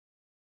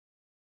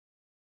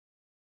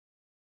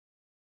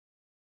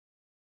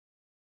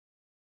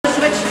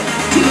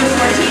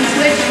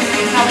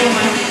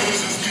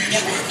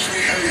Yep.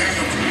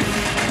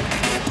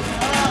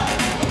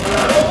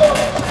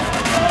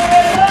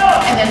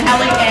 And then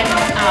Helly and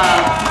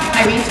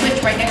Irene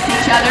switch right next to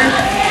each other.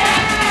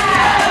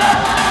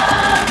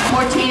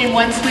 14 and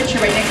 1 switch,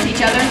 you're right next to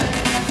each other.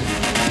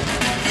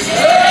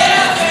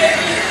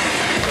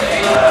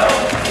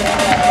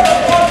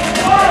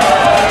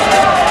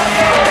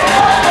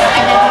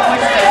 And then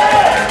what's the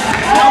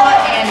Noah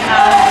and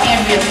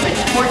Andrea switch,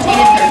 14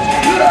 and 13.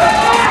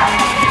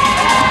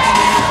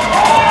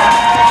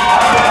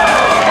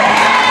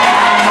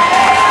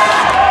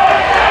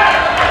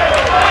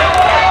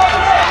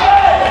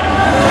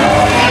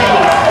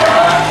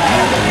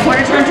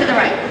 Quarter turn to the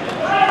right.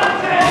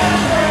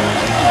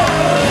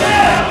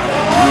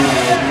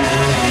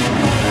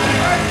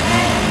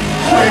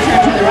 Quarter turn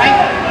to the right.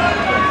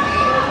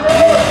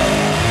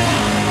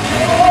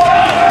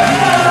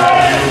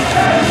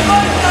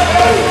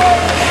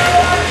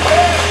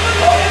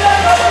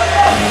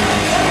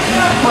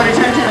 Quarter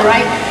turn to the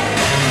right.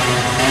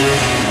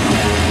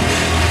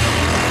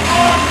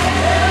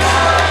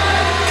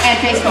 And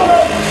face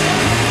forward.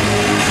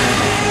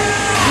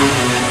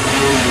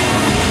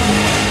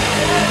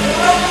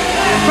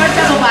 Front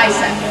double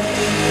bicep.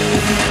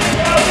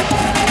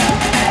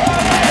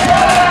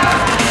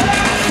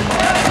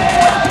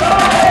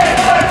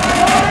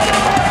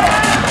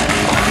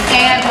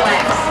 And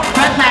relax.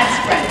 Front lat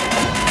spread.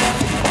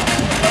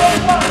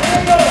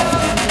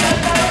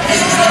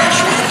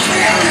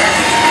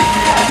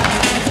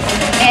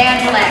 And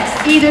relax.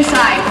 Either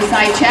side,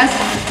 beside chest.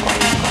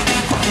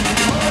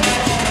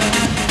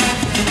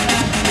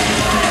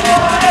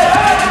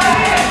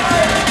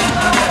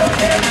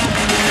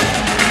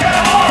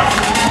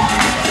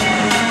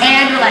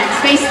 And relax.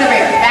 Face the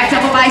rear. Back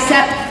double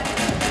bicep.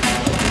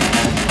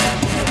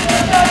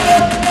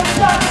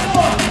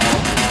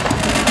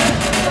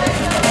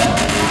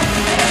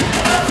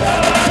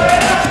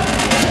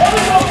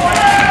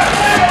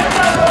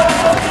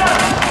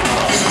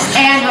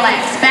 And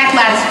relax. Back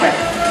lat spread.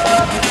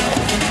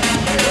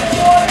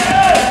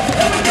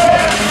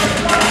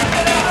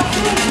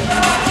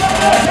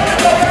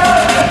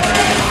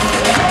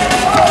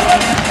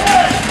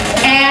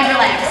 And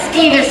relax.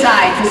 Either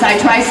side. Beside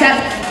tricep.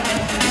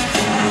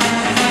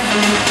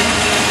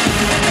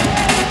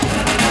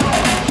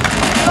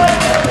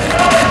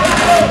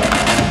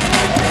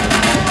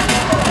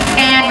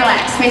 And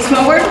relax. Face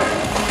forward.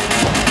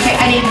 Okay,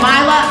 I need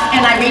Mila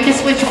and Irene to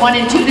switch. 1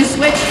 and 2 to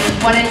switch.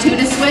 1 and 2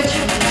 to switch.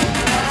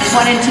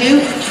 1 and 2.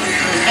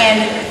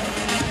 And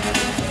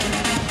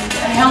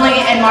Helen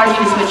and Margie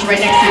to switch right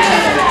next to each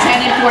other.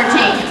 10 and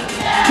 14.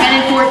 10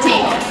 and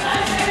 14.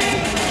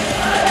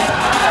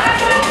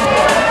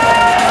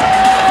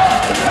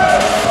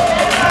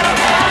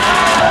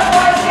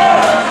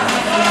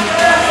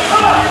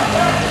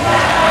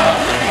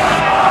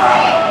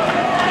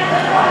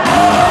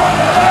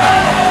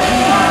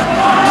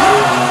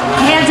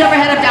 Hands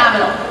overhead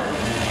abdominal.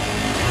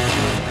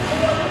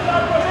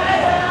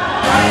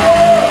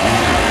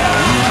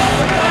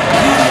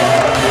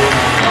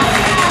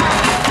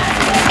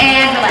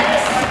 And relax.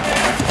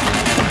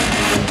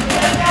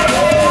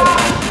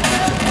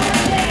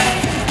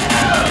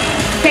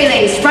 Okay,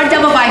 ladies, front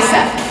double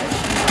bicep.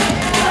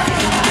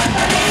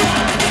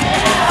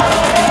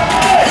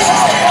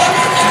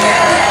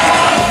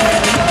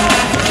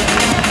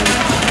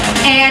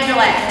 And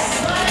relax.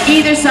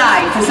 Either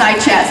side, for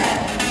side chest.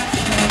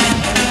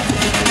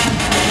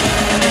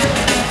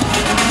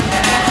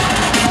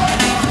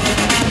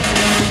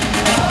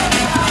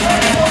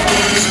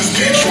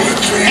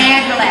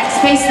 And relax,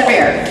 face the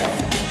rear.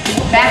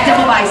 Back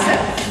double bicep.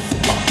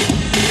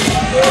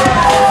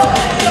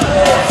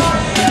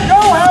 Go,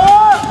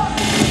 Hella!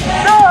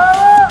 Go,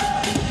 Hella!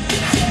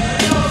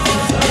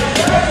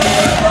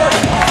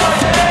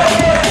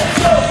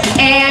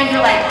 And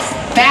relax,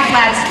 back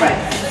lat spread.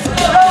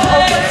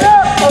 Open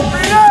up,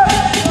 open up!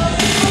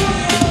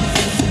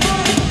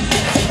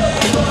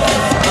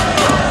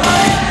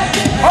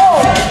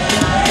 Hold!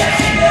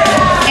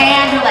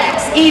 And relax,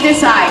 either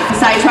side,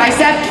 beside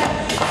tricep.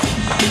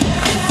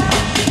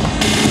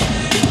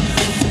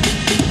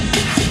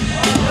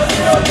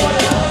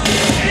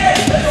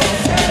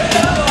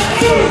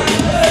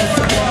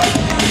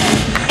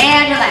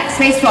 And relax,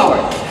 face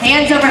forward.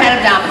 Hands overhead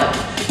abdominal.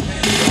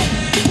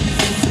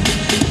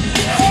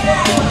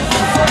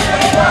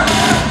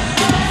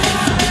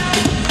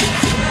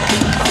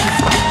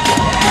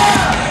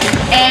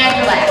 And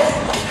relax.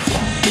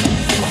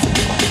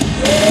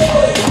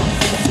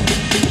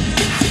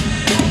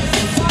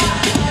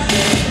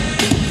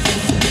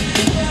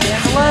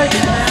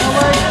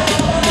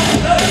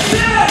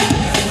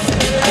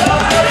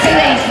 Okay,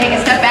 ladies, take a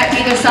step back to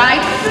either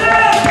side.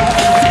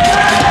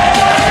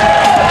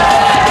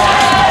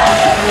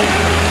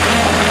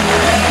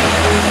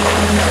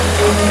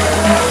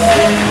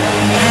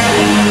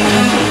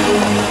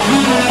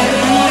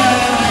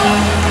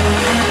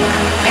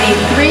 I need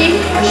 3,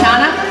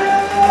 Roshana.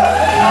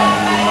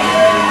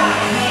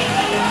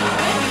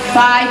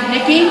 5,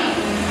 Nikki.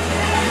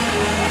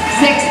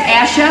 6,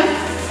 Asha.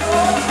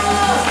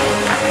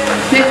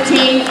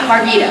 15,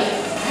 Margita.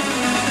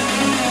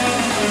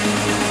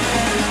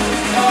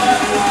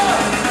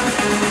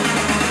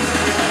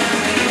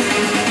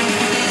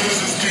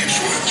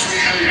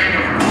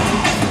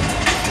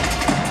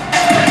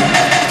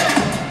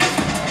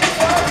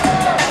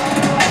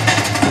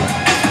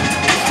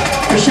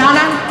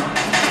 Rashana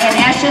and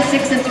Asha,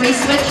 6 and 3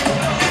 switch.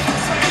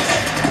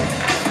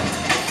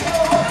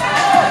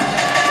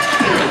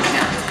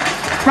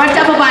 Front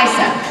double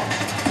bicep.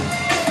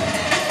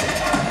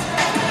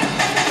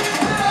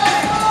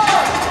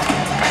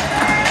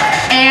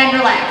 And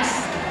relax.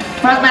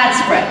 Front lat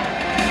spread.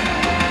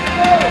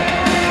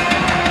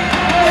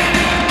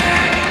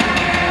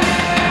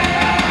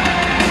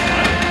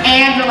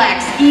 And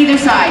relax. Either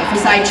side for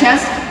side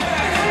chest.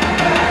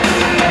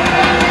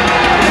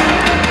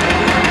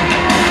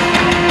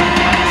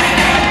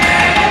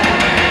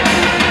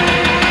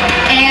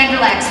 And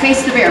relax.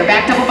 Face the rear.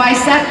 Back double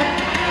bicep.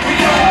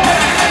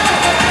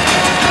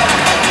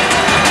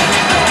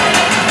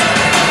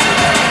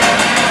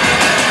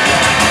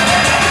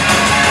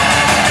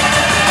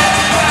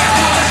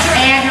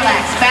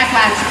 Back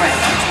lat spread.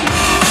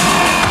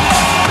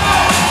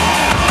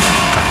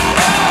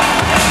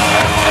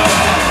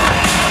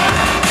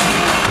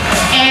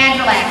 And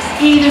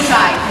relax. Either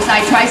side for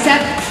side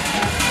tricep.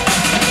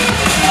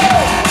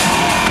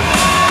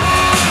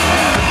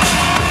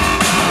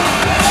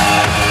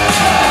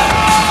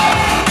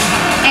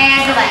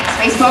 And relax.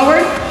 Face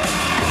forward.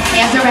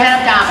 Hands overhead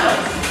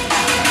abdominals.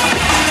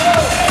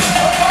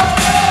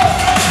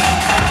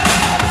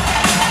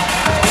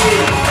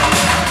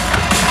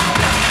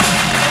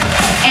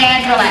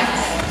 And relax.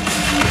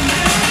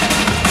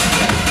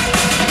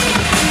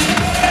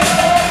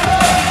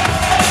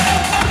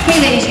 Okay,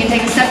 ladies, you can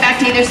take a step back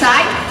to either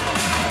side.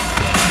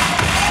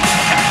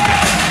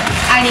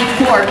 I need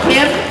 4,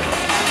 Kim,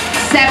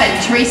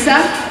 7, Teresa,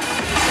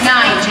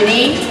 9,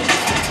 Janine,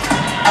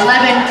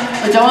 11,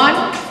 LaDawn,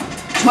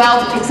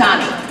 12,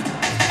 Iksani.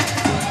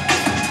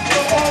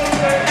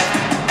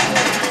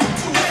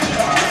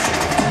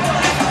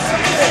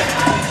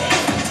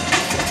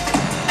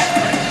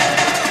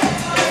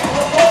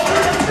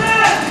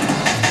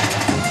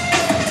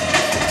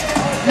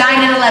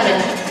 And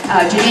 11,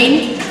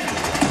 Janine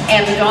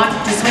and LaDawn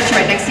to switch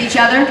right next to each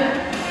other.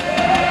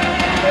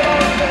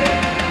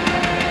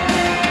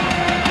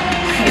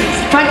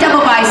 Front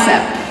double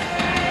bicep.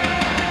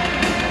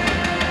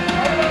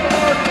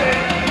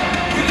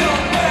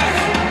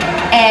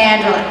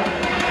 And relax.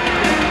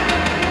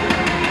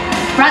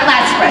 Front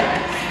lat spread.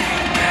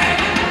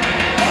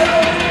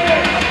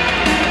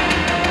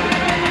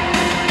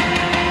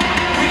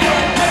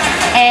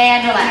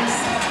 And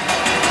relax.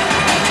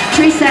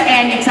 Teresa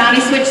and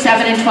Iksani switch,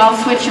 7 and 12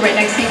 switch right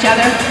next to each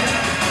other.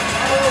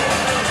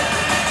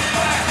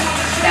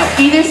 Now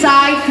either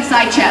side for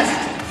side chest.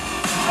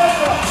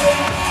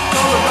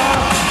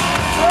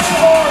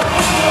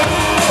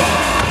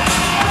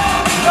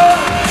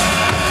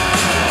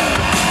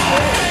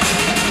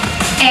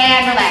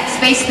 And relax,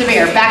 face the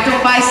rear, back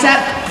double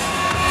bicep.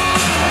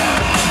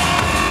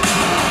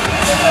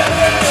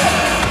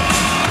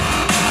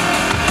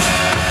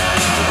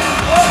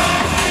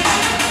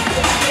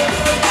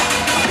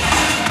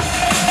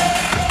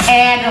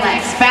 And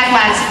relax, back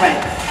lat spread.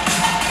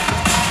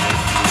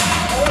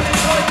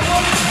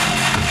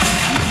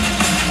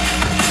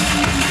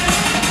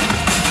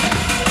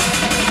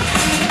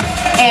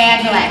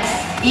 And relax,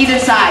 either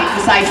side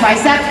for side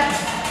tricep.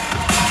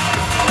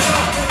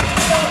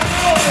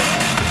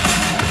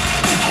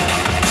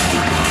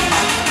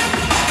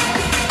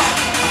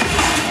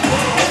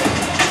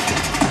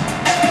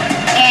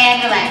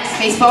 And relax,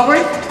 face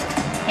forward,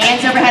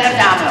 hands overhead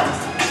abdominals.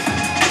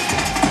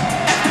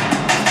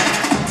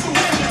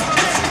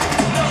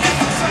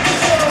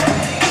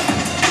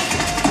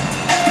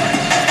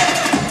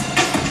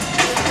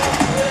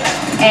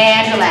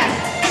 And relax.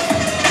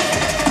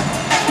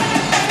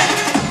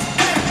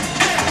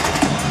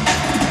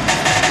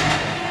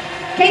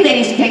 Okay,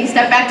 ladies, you take a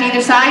step back to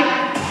either side.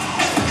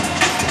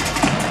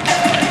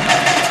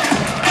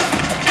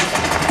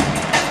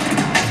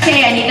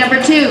 Okay, I need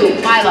number 2,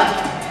 Mila.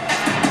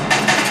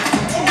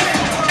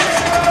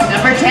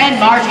 Number 10,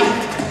 Margie.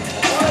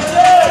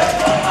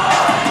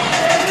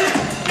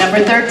 Number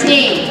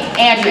 13,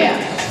 Andrea.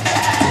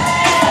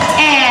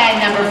 And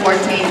number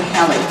 14,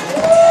 Kelly.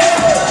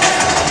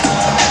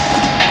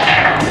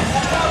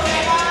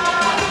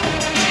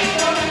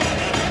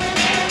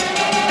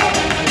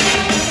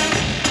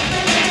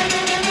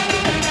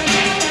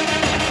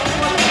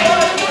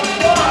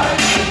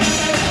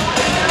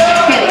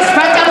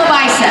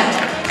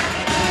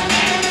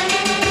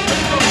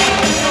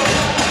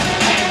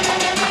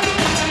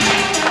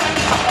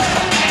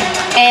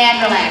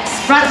 And relax.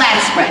 Front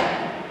lat spread.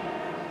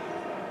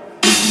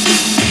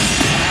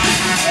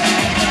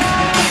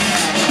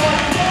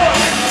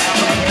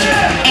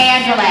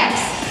 And relax.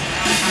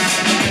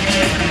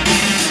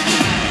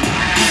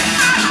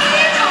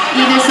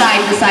 Either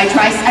side for side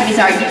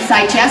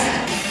side chest.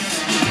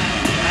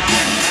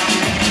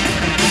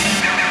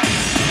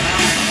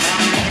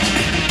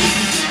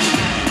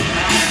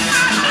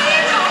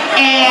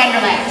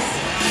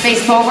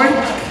 face forward.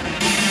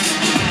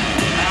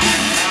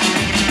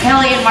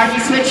 Kelly and Marky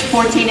switch,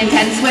 14 and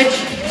 10 switch.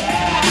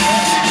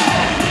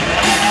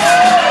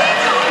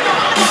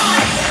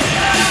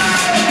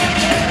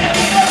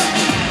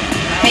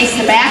 Face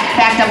to back,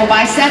 back double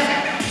bicep.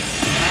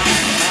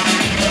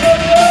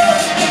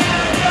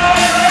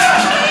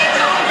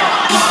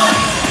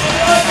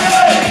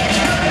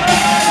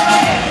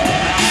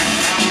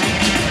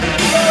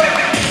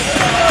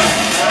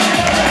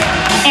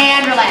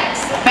 And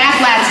relax,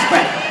 back lat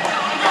spread.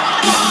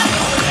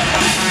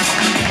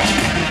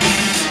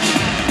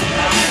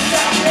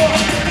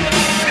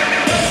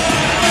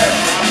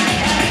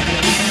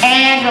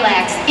 And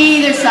relax,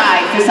 either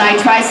side, for side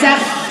tricep.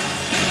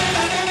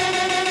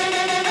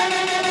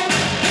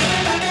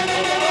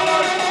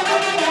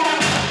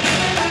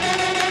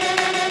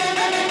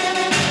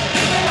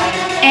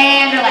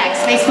 And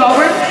relax, face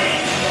forward.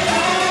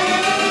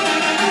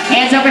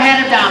 Hands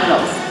overhead,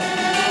 abdominals.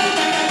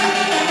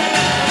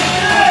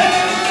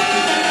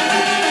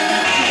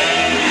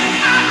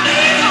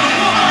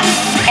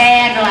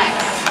 And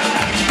relax.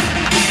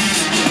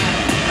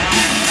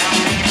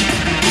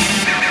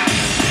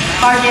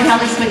 Marky and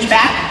Helly switch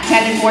back,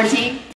 10 and 14.